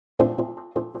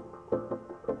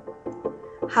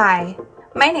Hi,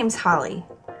 my name's Holly.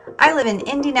 I live in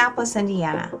Indianapolis,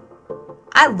 Indiana.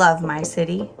 I love my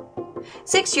city.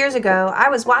 6 years ago, I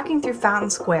was walking through Fountain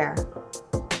Square,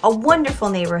 a wonderful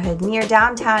neighborhood near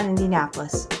downtown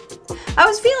Indianapolis. I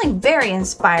was feeling very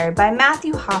inspired by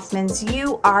Matthew Hoffman's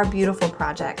You Are Beautiful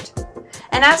project.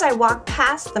 And as I walked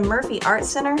past the Murphy Art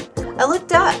Center, I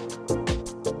looked up.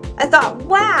 I thought,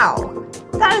 wow,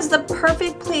 that is the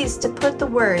perfect place to put the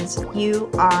words, You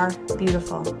Are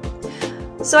Beautiful.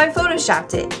 So I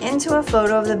photoshopped it into a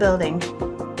photo of the building.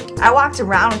 I walked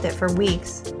around with it for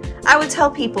weeks. I would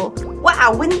tell people,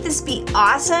 wow, wouldn't this be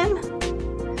awesome?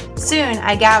 Soon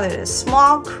I gathered a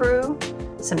small crew,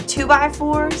 some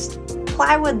 2x4s,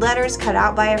 plywood letters cut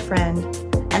out by a friend,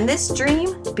 and this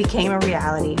dream became a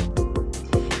reality.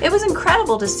 It was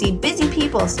incredible to see busy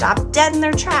people stop dead in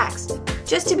their tracks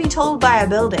just to be told by a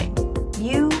building,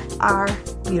 you are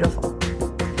beautiful.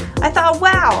 I thought,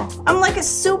 wow, I'm like a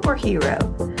superhero.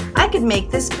 I could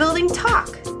make this building talk.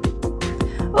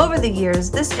 Over the years,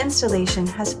 this installation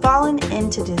has fallen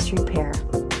into disrepair.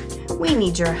 We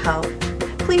need your help.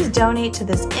 Please donate to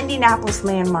this Indianapolis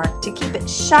landmark to keep it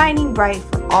shining bright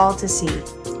for all to see.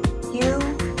 You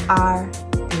are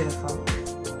beautiful.